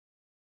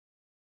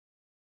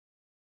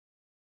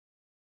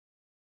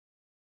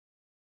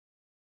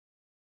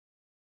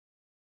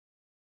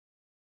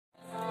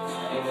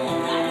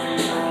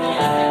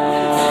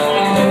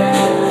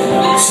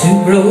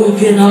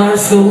broken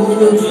hearts don't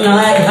look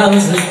like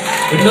houses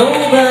where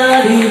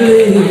nobody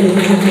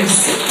lives.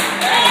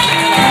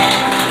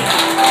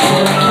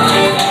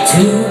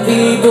 Two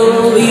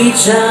people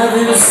each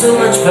having so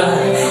much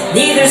pride,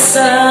 neither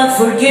side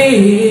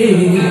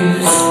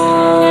forgives.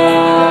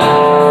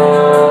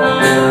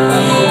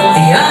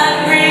 The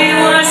angry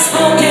words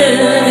spoken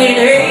in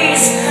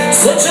haste,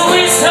 such a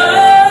waste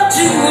of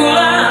two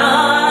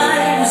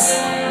lives.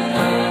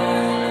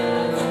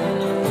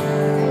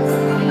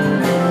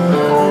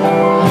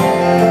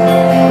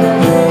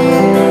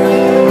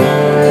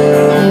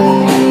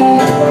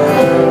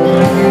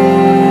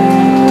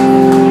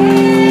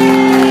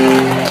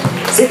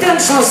 C'était une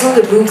chanson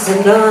de Blues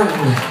and Dunn.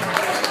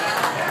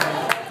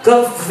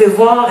 Comme vous pouvez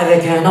voir,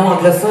 avec un nom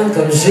anglophone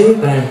comme j'ai,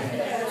 ben,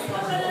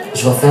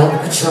 je vais faire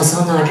beaucoup de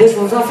chansons en anglais. Je vais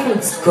vous en faire une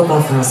petite coupe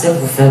en français pour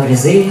vous faire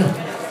plaisir.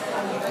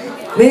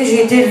 Mais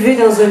j'ai été élevé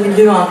dans un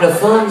milieu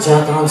anglophone. J'ai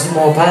entendu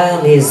mon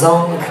père, mes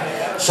oncles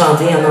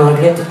chanter en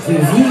anglais toute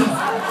leur vie.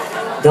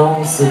 Donc,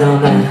 c'est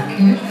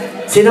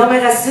dans mes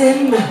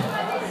racines.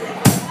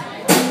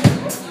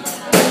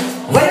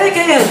 On va y aller avec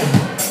elle.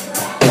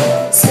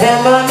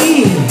 Stand by me.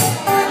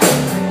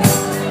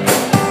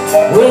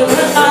 When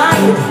the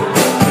night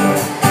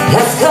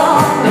has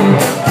come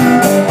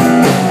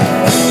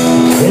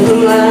and the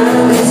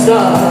land is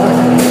dark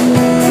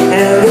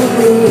and the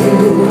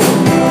moon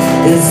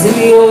is the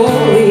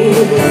only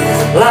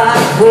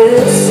light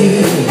we'll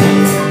see.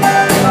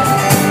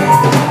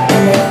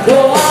 No,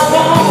 I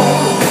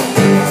won't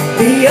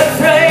be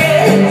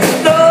afraid.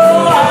 No,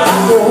 I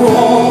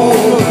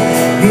won't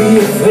be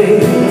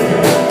afraid.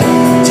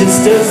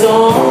 Just as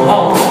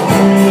long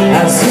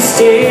as you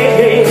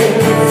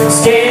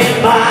stand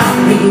by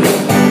me.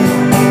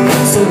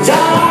 So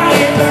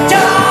darling,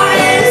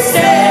 darling,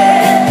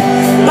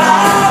 stand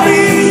by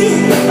me.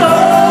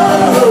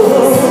 Oh,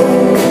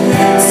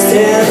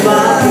 stand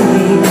by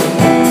me.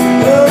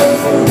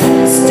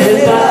 Stand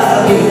by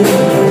me.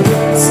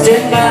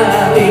 Stand by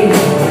me.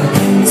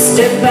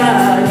 Stand by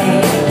me.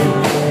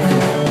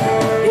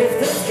 If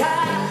the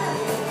sky,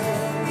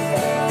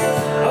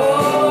 oh,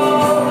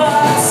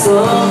 but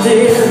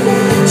something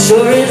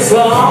sure is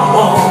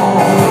wrong,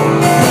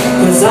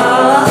 'cause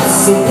I'm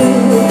so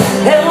blue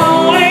and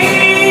lonely.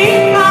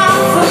 I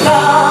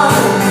forgot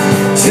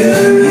to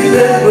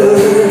remember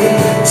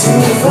to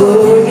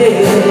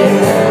forget.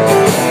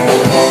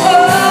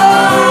 Oh,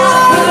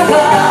 I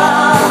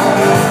forgot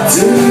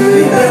to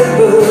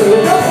remember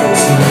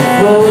to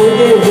forget.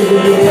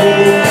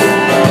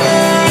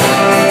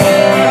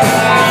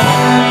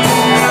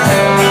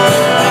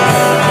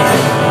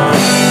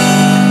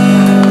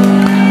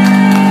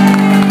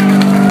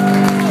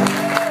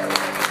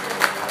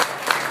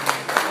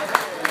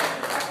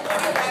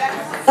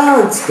 Ah,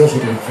 un petit peu, j'ai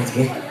bien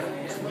fatigué.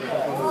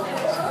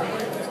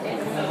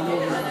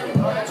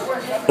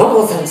 Bon, on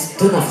va faire une petite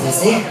toune en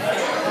français.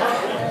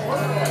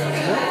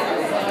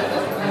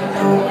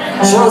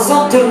 Chanson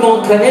que tout le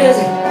monde connaît.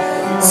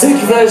 Ceux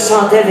qui veulent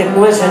chanter avec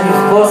moi, je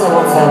n'arrive pas, ça va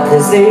me faire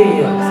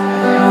plaisir.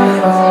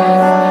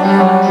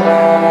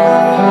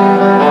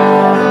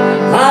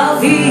 Ma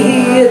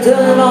vie est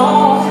un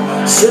long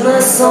chemin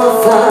sans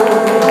fin.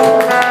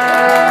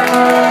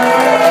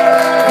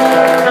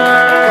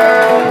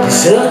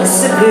 Je ne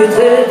sais plus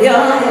très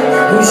bien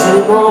où je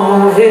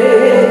m'en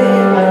vais.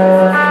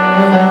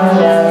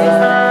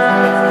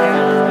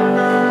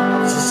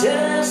 Je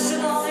cherche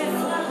dans les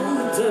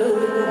routes.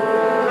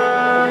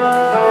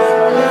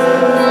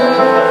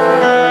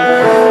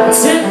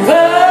 Tu ne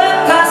peux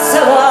pas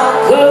savoir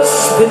que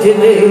je peux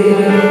t'aimer.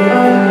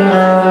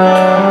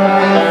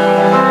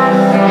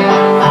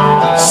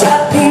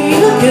 Chaque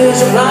ville que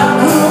je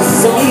parcours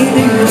sans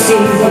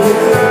illusion.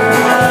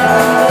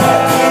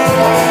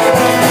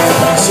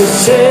 Je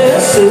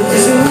cherche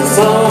toujours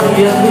sans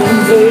rien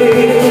trouver.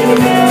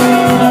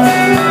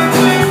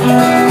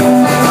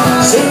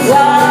 Je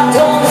vois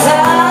ton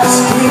visage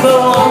qui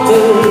monte.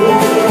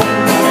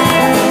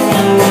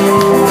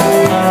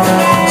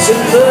 Je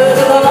me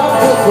demande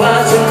pourquoi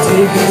je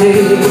t'ai quitté.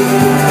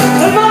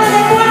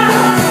 Demandez-moi.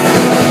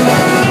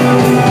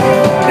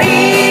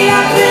 Nuit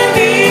après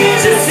nuit,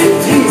 je suis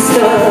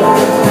triste.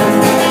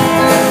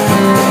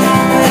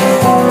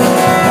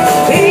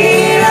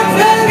 Nuit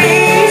après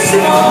nuit, je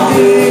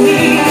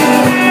m'ennuie.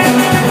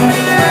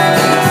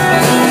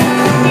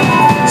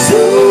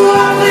 Jour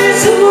après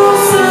jour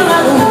sur la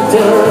route.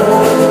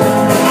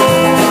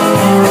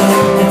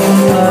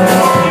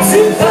 Tu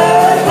ne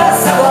peux pas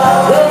savoir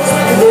que je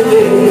t'ai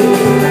aimé.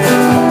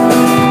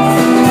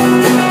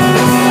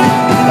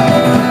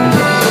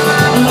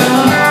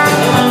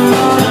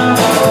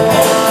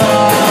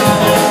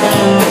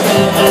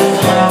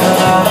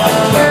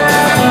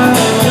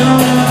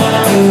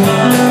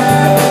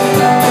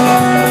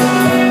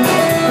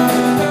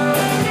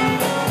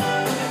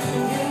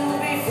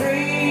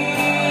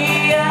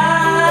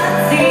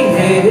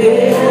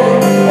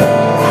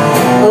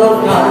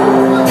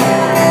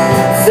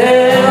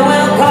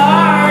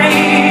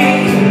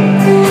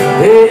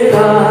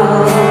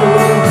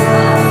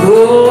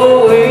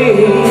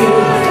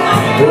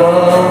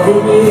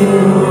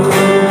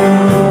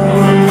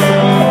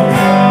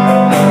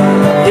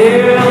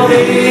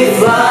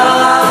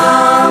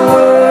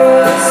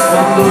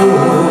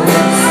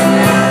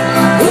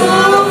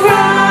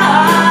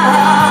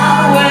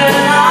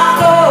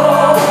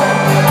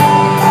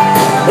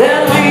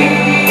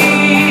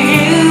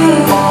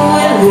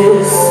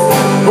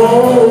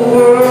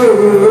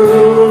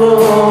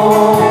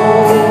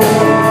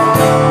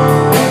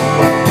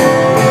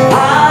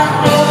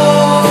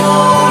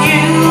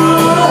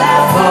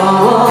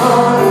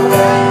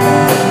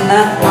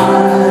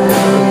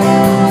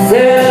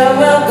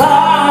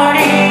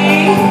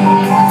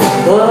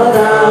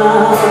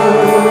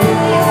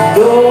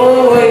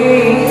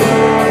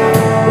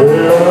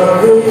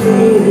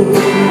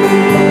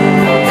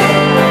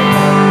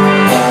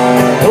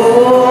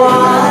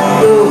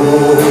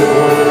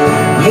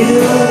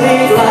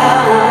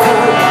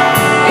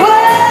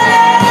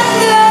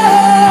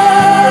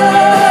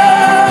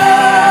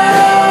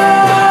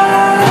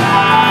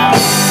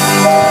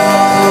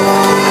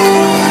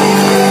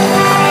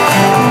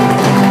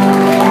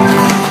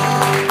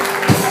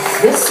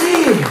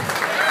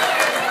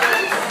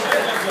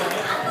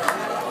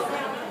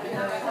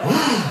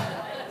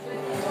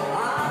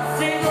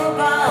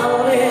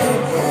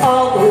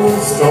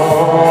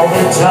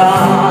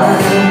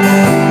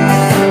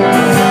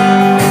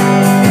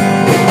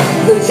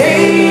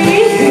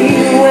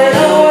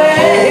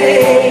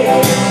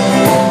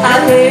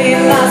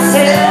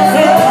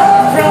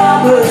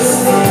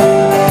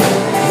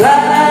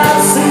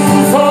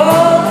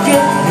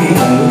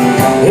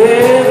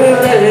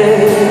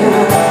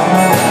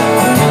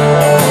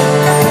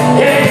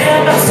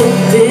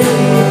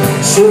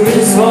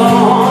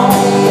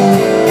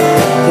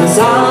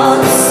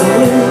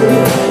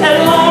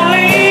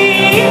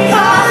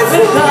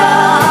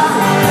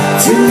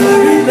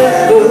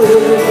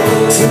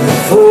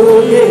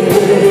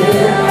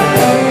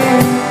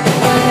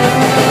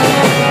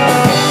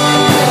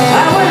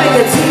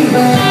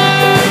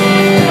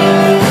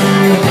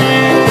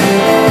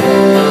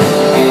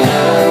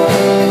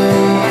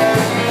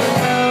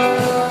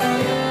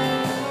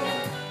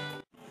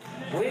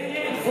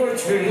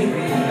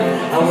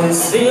 I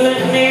was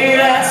feeling near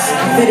as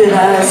fitted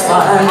as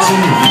my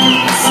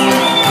jeans.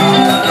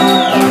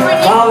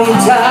 While we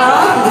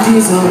tied the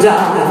diesel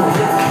down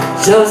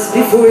just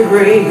before it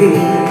rained,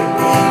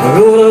 I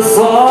rode us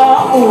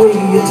all the way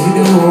to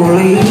New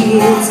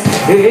Orleans.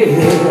 Yeah,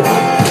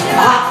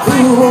 I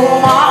threw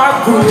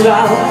my boot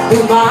out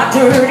with my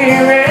dirty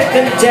red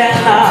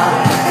bandana.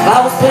 I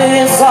was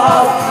playing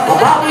soft on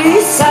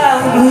Bobby's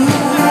side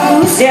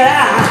blues.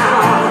 Yeah,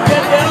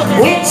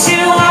 when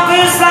you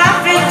was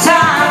laughing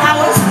time, I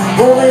was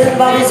holding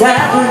Bobby's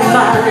hand in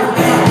mine.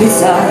 He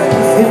sang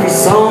every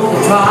song the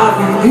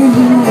driver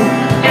knew.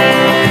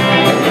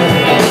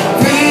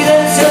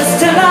 Freedom's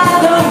just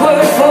another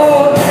word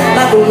for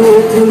not the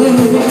road to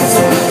lose.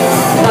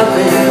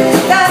 Nothing,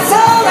 that's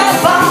all I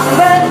found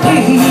that me.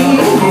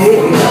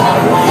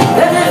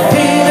 And that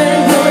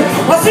feeling good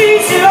was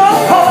easy to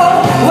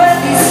hold when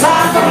you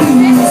sang the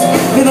blues.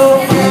 You know,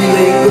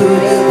 feeling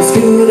good was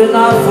good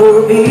enough for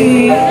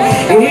me.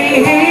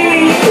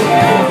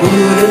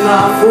 Good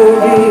enough for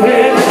me,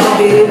 baby.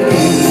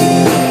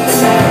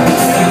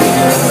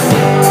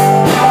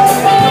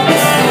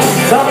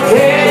 From the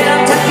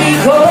Kentucky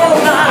cold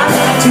night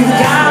to the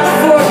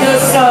California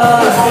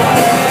sun,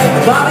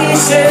 Bobby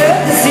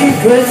shared the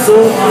secrets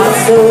of my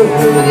soul.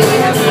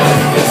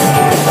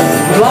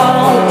 With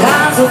all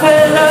kinds of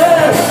weather,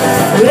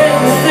 with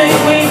everything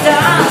we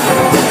done,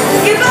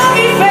 give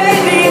Bobby,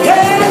 baby,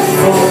 care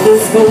for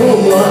this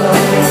gold.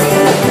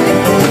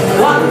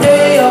 One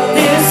day up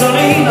near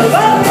Salina,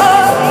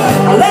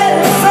 I let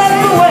him slip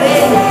away.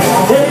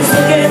 Then he's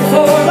looking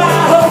for my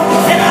hope,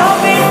 and I'll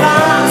be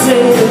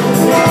mounted.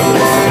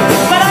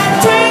 But I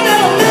trained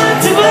all night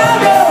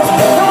tomorrow,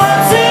 for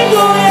one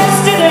single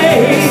yesterday,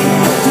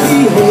 to be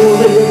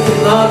holding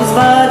love is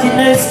mighty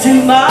next to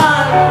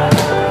mine.